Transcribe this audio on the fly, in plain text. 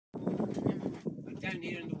down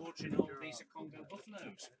here in the watering hole, these are Congo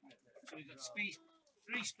buffaloes. So we've got 3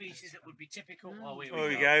 species that would be typical. Oh, here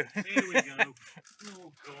we go. Here we go.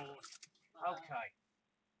 Oh, God. Okay.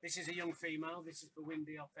 This is a young female. This is the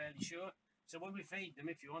Windy, I'm fairly sure. So when we feed them,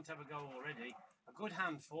 if you want to have a go already, a good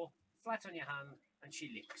handful, flat on your hand, and she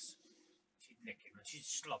licks. She's licking, and she's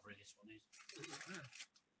slobbery, this one is.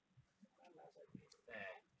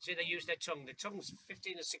 There. See, they use their tongue. Their tongue's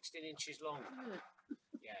 15 or 16 inches long.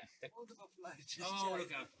 Yeah. Oh,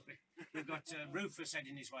 look out. We've got Rufus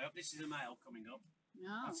heading his way up. This is a male coming up.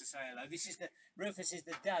 No. That's to say hello. Rufus is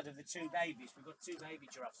the dad of the 2 babies. We've got 2 baby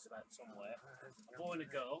giraffes about somewhere. A boy and a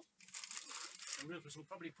girl. And Rufus will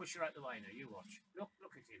probably push her out the way now. You watch. Look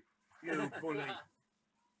at him. You bully.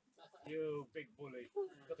 You big bully.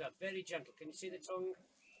 Look out, very gentle. Can you see the tongue?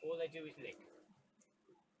 All they do is lick.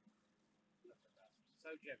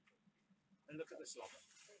 So gentle. And look at the slobber.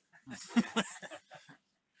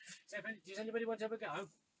 Does anybody want to have a go?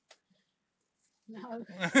 No.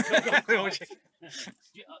 I bet you want to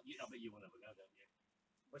have a go, don't you?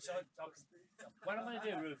 But so, what I'm going to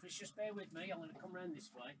do, Rufus, just bear with me. I'm going to come round this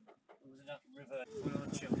way. There's that river. You're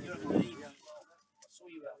having an evening. I saw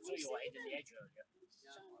you head in the edge earlier.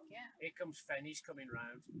 Yeah. Here comes Fen. He's coming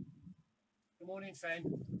round. Good morning, Fen.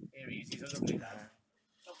 Here he is. He's a lovely lad.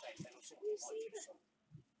 Okay, Fen. It's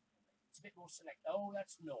a bit more select. Oh,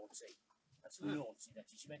 that's naughty. That's naughty. That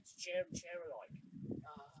is. You meant to chair alike.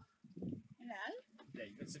 Hello. There,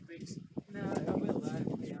 you got some pics. No, I will though.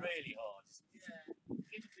 It's really hard, isn't it? Yeah.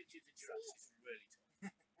 Get a picture of the giraffes. It's really tough.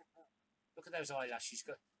 Look at those eyelashes.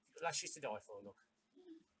 Got lashes to die for. Look.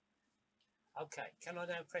 Okay. Can I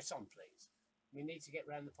now press on, please? We need to get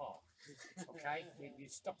round the park. Okay. You're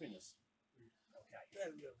stopping us. Okay. Yeah.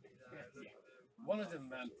 One of them,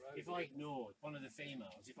 if I ignored one of the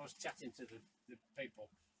females, if I was chatting to the people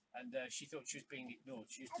and she thought she was being ignored,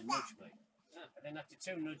 she used to nudge me. And then after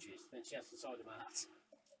 2 nudges, then she has the side of my hat. As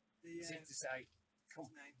if to say, come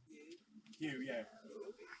on. You, yeah.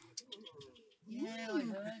 Yeah, I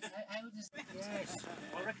heard. How does that? Yes.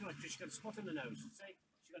 I reckon she's got a spot on the nose. See?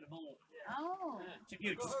 She's got a mole. Oh. Yeah. It's a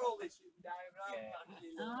beauty spot.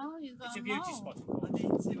 Yeah. Oh, you've got It's a a beauty mole. spot. I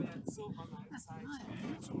need to sort my notes out. Right.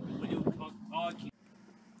 Yeah, it's all right. When you're barking. Oh.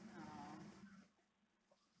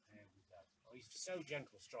 There we go. Oh, he's so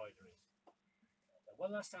gentle, Strider is. Okay,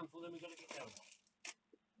 one last handful, then we've got to get going. Okay.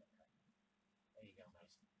 There you go,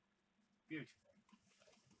 mate. Beautiful.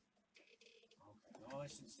 Okay,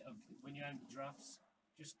 nice. And when you own giraffes,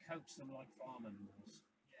 just coax them like farm animals.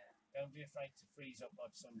 Yeah. Don't be afraid to freeze up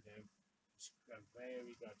like some do. Just go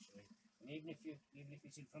very gradually. And even if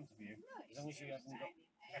it's in front of you, as long as you haven't got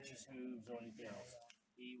catches hooves or anything else,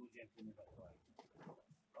 he will gently move out the way.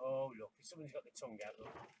 Oh look, if somebody's got the tongue out,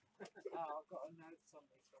 look. Oh, I've got a note on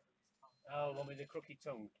this one with his tongue. Oh, one with the crooked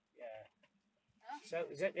tongue. Yeah. So,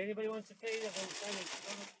 is that anybody want to feed? I'm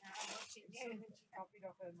watching you. She copied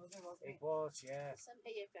off her mother, wasn't It it? was, yeah. Send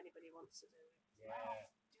me if anybody wants to do it. Yeah.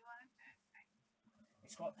 Do you want to do it?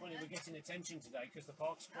 It's quite funny, we're getting attention today because the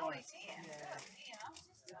park's Oh, quiet. it's here. Yeah. Oh, here. I was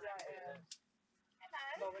just It's like, like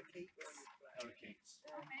hello. Laura Keats. Hurricanes.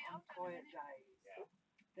 On quiet days. Yeah.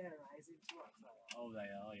 They're rising to what they are. Oh,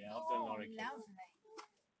 they are, yeah. I've done Oh, hurricanes. lovely.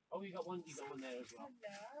 Oh, you got one there as well.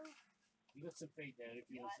 Hello. You got some feed there if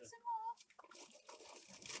you You want want to. some more?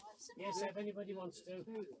 You want some Yes, more? if anybody wants to.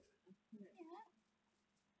 Yeah.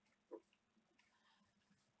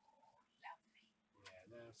 Lovely.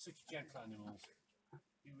 Yeah, they're such gentle animals.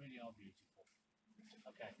 You really are beautiful.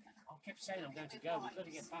 Okay, I kept saying I'm going to go. We've got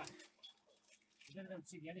to get back. We've got to go and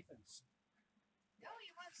see the elephants. Oh,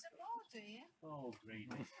 you want some more, do you? Oh,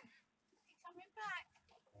 greedy. You coming back?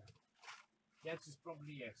 The answer's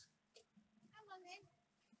probably yes. Come on then.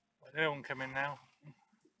 They don't come in now.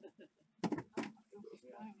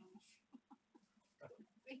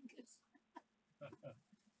 Fingers.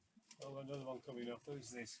 Oh, another one coming up.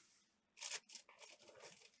 Who's this? I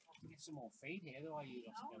have to get some more feed here. Otherwise, you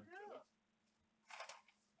lot are going through it.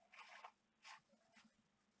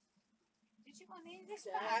 Did you want in this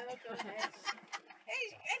No, bag? go ahead. Hey,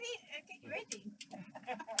 get ready.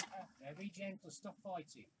 Now, be gentle. Stop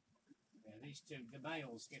fighting. Yeah, these two, the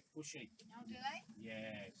males get pushy. Oh, do they?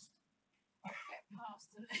 Yes. Get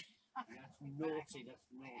past them. That's naughty. That's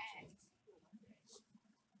naughty.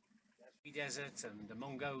 The desert and the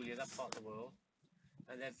Mongolia, that part of the world,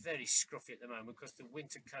 and they're very scruffy at the moment because the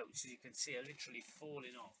winter coats, as you can see, are literally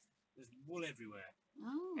falling off. There's wool everywhere.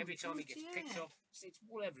 Oh, Every time it gets picked up, it's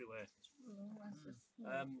wool everywhere.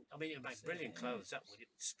 I mean, it would make brilliant clothes. That would. It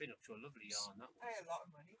would spin up to a lovely yarn. That Pay would. a lot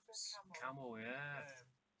of money for a camel. Camel, yeah,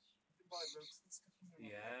 You can buy rugs and stuff.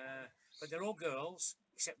 yeah. But they're all girls,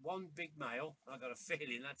 except one big male. I got a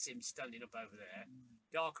feeling that's him standing up over there,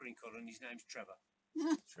 darker in colour, and his name's Trevor.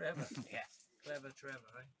 Trevor. Yeah. Clever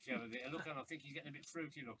Trevor, eh? Trevor, look at him. I think he's getting a bit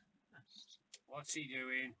fruity. Look. What's he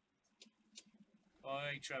doing?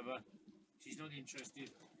 Hi, Trevor. She's not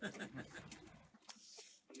interested. Just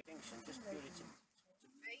purely to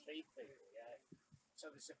feed people, yeah.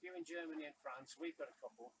 So there's a few in Germany and France. We've got a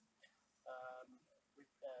couple.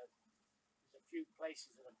 There's a few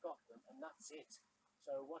places that have got them, and that's it.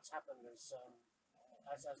 So what's happened is,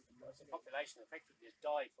 as the population effectively has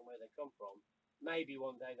died from where they come from, maybe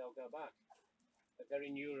one day they'll go back. But they're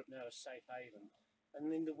in Europe now, a safe haven. And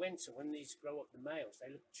in the winter, when these grow up, the males, they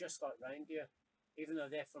look just like reindeer, even though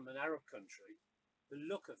they're from an Arab country. The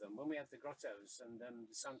look of them, when we had the grottos and the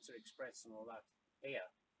Santa Express and all that here,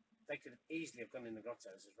 they could easily have gone in the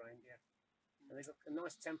grottos as reindeer. And they've got a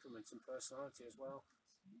nice temperament and personality as well.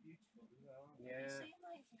 Beautiful as well. Yeah.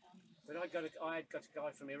 But I had got a guy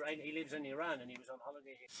from Iran. He lives in Iran, and he was on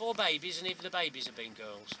holiday here. 4 babies, and even the babies have been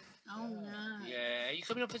girls. Oh no. Yeah, are you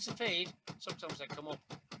coming up with some feed? Sometimes they come up.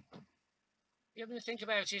 You ever think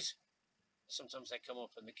about it? Sometimes they come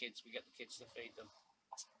up, and we get the kids to feed them.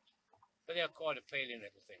 But they are quite appealing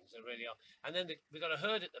little things. They really are. And then we've got a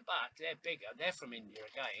herd at the back. They're bigger. They're from India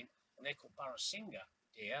again, and they're called Barasinga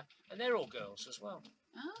deer, and they're all girls as well.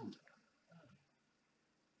 Oh.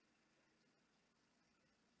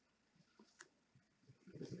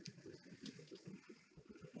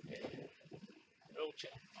 They're all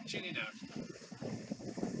chilling out.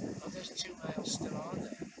 Oh, there's 2 males still on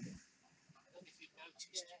there. I don't know if you've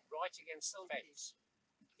noticed, right against the fence.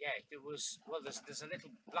 Yeah, there was, well, there's a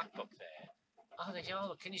little black buck there.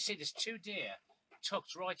 Oh, can you see there's 2 deer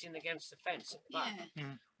tucked right in against the fence at the back?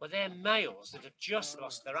 Yeah. Well, they're males that have just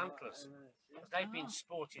lost their antlers. They've been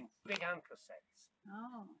sporting big antler sets.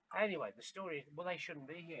 Oh. Anyway, the story, well, they shouldn't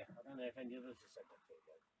be here. I don't know if any others have said that to you.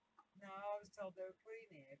 No, I was told they were clean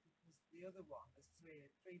here because the other one, there's three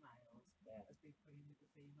males, Yeah. has been put in with the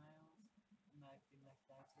females, and they've been left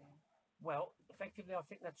out here. Well, effectively, I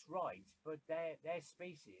think that's right, but their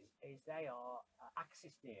species they are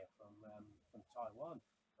axis deer from Taiwan,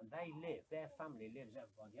 and their family lives over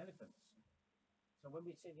by the elephants. So when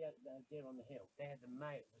we see the deer on the hill, they're the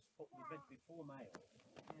male. There's meant to be 4 males.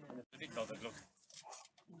 And a bit bothered, look.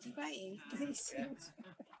 Debating. Yeah.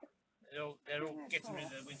 They're all getting rid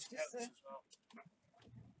of their winter coats as well.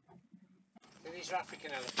 So these are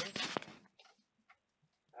African elephants.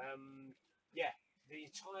 Yeah. The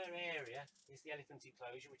entire area is the elephant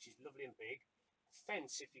enclosure, which is lovely and big. The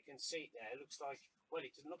fence, if you can see it there, looks like, well,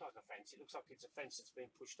 it doesn't look like a fence. It looks like it's a fence that's been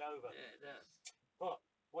pushed over. Yeah, it does. But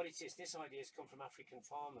what it is, this idea has come from African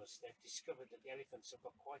farmers. They've discovered that the elephants have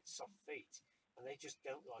got quite soft feet, and they just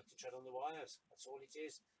don't like to tread on the wires. That's all it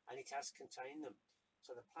is, and it has contained them.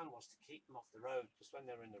 So the plan was to keep them off the road, because when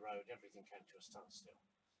they were in the road, everything came to a standstill.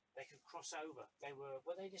 They could cross over.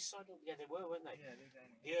 Were they this side? Yeah, they were, weren't they? Yeah, they're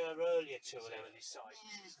going. Yeah, earlier 2 of them on this side.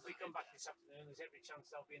 Yeah. If we come back this afternoon, there's every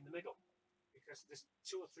chance they'll be in the middle, because there's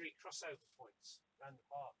 2 or 3 crossover points around the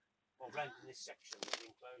park, or around in this section of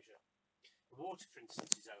the enclosure. The water, for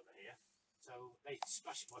instance, is over here, so they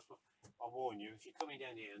splash it. I warn you, if you're coming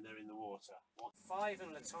down here and they're in the water. 5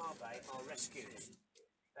 in Latabe are rescued.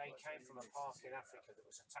 They came from a park in Africa that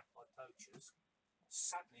was attacked by poachers.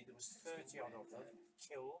 Sadly, there was 30 odd of them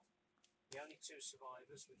killed. The only 2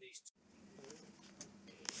 survivors were these 2.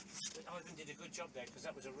 But Ivan did a good job there, because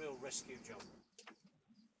that was a real rescue job.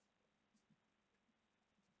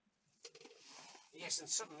 Yes, and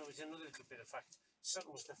Sutton was another little bit of fact.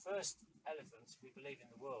 Sutton was the first elephant, we believe, in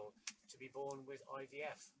the world to be born with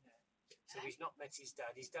IVF. So he's not met his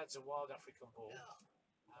dad. His dad's a wild African bull,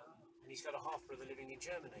 and he's got a half brother living in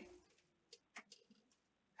Germany.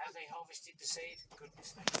 How they harvested the seed?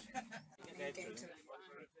 Goodness knows. The eggs are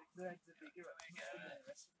bigger.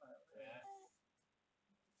 Yeah.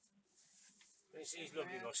 He's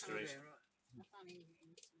lovely, Buster is.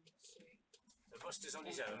 So Buster's on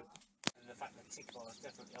his own, and the fact that Tickbar is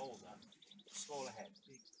definitely older, smaller head.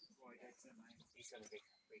 He's got a big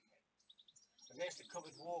head. And there's the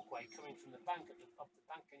covered walkway coming from the bank up the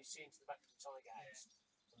bank, and you see into the back of the tiger house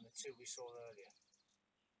from the 2 we saw earlier.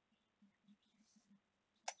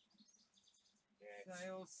 Yeah, They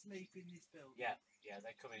all sleep in this building. yeah,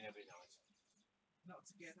 they come in every night. Not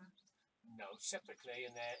together. No, separately,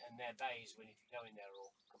 and their bays, when you go in there, are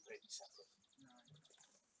all completely separate. No.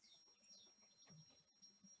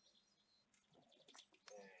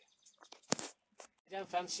 They don't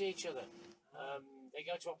fancy each other. They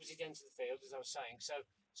go to opposite ends of the field, as I was saying. So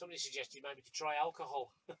somebody suggested maybe to try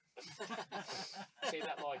alcohol. See,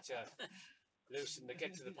 that might loosen the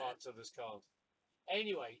get to the parts others can't.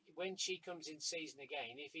 Anyway, when she comes in season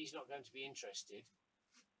again, if he's not going to be interested,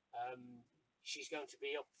 she's going to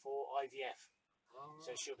be up for IVF.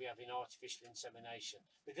 So she'll be having artificial insemination.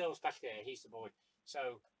 The girl's back there, he's the boy.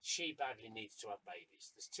 So she badly needs to have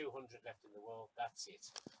babies. There's 200 left in the world, that's it.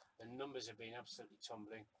 The numbers have been absolutely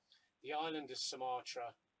tumbling. The island of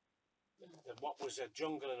Sumatra, what was a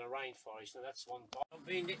jungle and a rainforest, and that's one. I've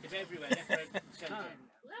been everywhere.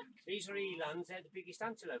 These are elands, they're the biggest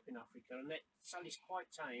antelope in Africa, and Sally's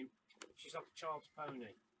quite tame. She's like a child's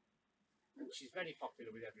pony. And she's very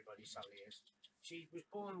popular with everybody, Sally is. She was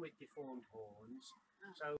born with deformed horns,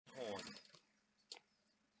 so horn.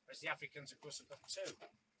 Whereas the Africans, of course, have got two.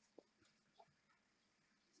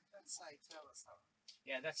 Let's say, tell us how.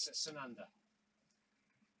 Yeah, that's Sananda.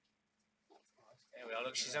 There we are,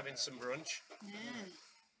 look, she's having some brunch. Yeah.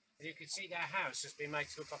 And you can see their house has been made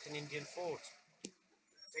to look like an Indian fort.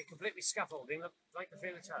 They're completely scaffolding, look, like the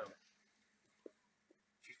feel at home.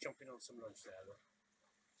 She's jumping on some lunch there, look.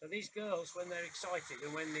 So these girls, when they're excited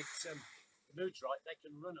and when it's the mood's right, they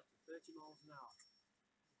can run up to 30 miles an hour.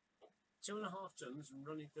 2.5 tons and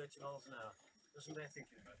running 30 miles an hour. Doesn't bear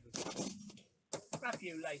thinking about it. Crap,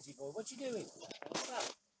 you lazy boy, what you doing? Crap.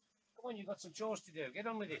 Come on, you've got some chores to do. Get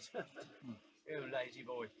on with it. You lazy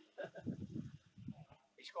boy.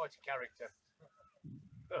 He's quite a character.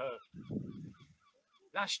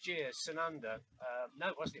 Last year, Sananda, no,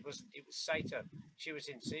 it wasn't. It was Sata. She was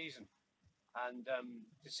in season, and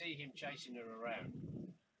to see him chasing her around,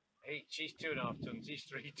 she's 2.5 tons. He's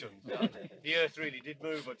 3 tons. The earth really did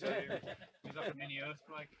move. I tell you, it was like a mini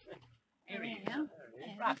earthquake. Here he is.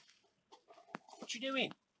 Raph, what you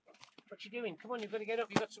doing? What you doing? Come on, you've got to get up.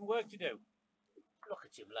 You've got some work to do. Look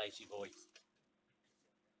at him, lazy boy.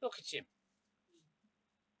 Look at him.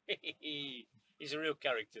 He's a real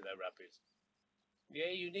character, though, Raph is.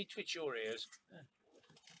 Yeah, you need to twitch your ears.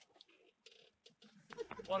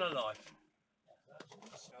 What a life.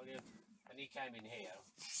 And he came in here,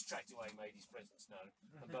 straight away made his presence known.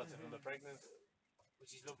 And both of them are pregnant,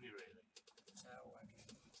 which is lovely, really.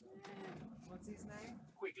 What's his name?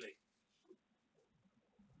 Quigley.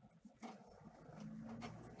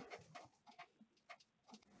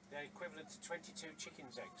 They're equivalent to 22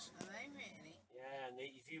 chickens' eggs. Are they really? Yeah, and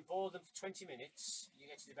if you boil them for 20 minutes,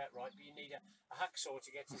 you get it about right, but you need a hacksaw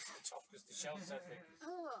to get to the top because the shell's so thick.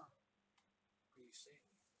 Oh. You see?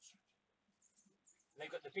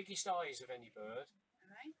 They've got the biggest eyes of any bird,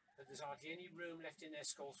 Are they? but there's hardly any room left in their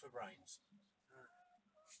skulls for brains.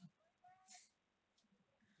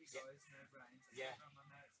 Big eyes, no brains. Yeah.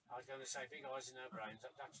 I was going to say big eyes and no brains.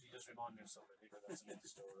 That actually does remind me of somebody, but that's another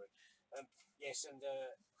story. Yes, and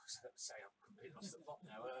I was going to say I've completely lost the plot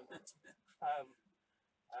now. Oh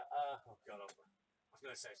God, I was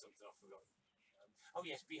going to say something I've forgotten. Oh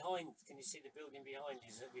yes, behind. Can you see the building behind?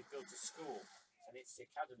 Is that we've built a school, and it's the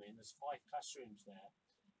academy, and there's 5 classrooms there,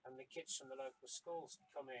 and the kids from the local schools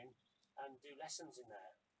come in and do lessons in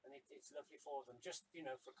there, and it's lovely for them. Just for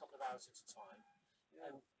a couple of hours at a time,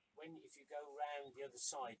 and if you go round the other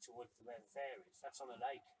side towards where the fair is, that's on a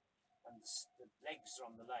lake, and the legs are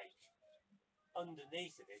on the lake.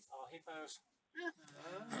 Underneath of it are hippos.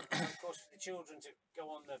 And of course, for the children to go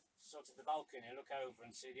on the balcony and look over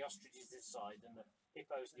and see the ostriches this side and the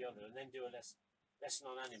hippos the other, and then do a lesson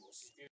on animals. It's beautiful.